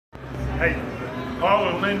Hey, Paul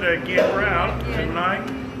and Linda again, we're out tonight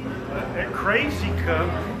at Krazy Kup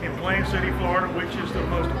in Plain City, Florida, which is the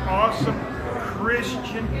most awesome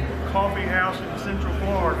Christian coffee house in Central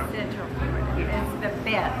Florida. Central Florida. It's the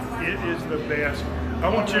best. It is the best. I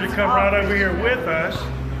want you to come right over here with us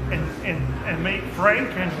and meet Frank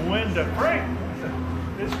and Linda. Frank,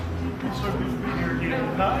 it's so good to be here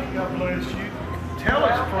again tonight. God bless you. Tell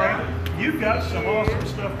us, Frank, you've got some awesome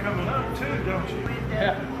stuff coming up too, don't you?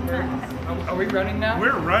 Yeah. Are we running now?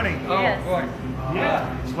 We're running. Oh Yes. boy.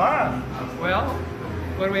 Yeah, it's live. Well,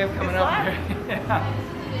 what do we have coming up here?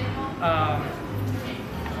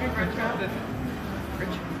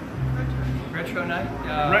 Retro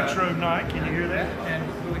night. Retro night, can you hear that?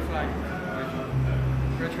 And Willy Flag.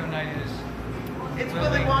 Retro night is. It's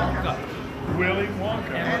Willy Wonka. Willy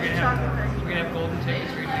Wonka. And we're gonna have golden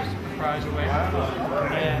tickets. We're gonna give some prize away.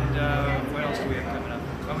 And what else do we have coming up?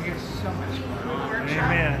 Oh, we get so much going on.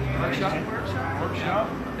 Amen. Workshop. Workshop?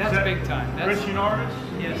 That's big time. That's Christian artists?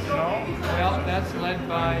 Yes. And all? Well, that's led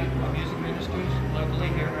by music ministers locally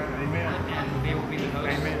here. Amen. And they will be the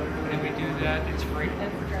hosts. Amen. And we do that. It's free.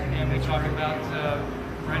 And we talk about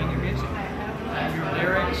writing your music. Your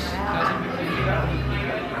lyrics doesn't become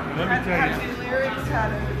Let me How tell to you. do lyrics, how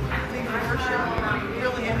to lead worship,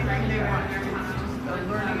 really anything they want. It's just a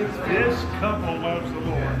learning experience. This couple loves the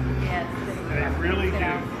Lord. Yes. They really do.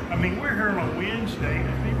 I mean, we're here on a Wednesday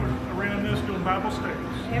and people around us doing Bible studies.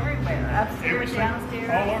 Everywhere. Upstairs, downstairs.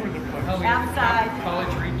 All over the place. Oh, we have Outside.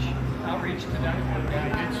 college outreach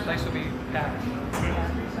tonight. This place will be packed.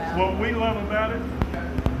 What we love about it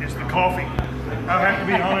is the coffee. I have to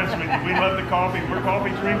be honest with you. We love the coffee. We're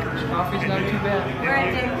coffee drinkers. Coffee's not too bad. We're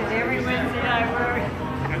addicted. Every Wednesday night we're...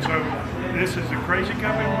 And so this is the Krazy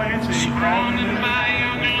Kup in Lansing. Frank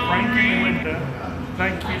and Linda.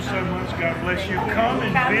 Thank you so much. God bless you. Come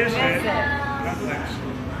and visit. God bless.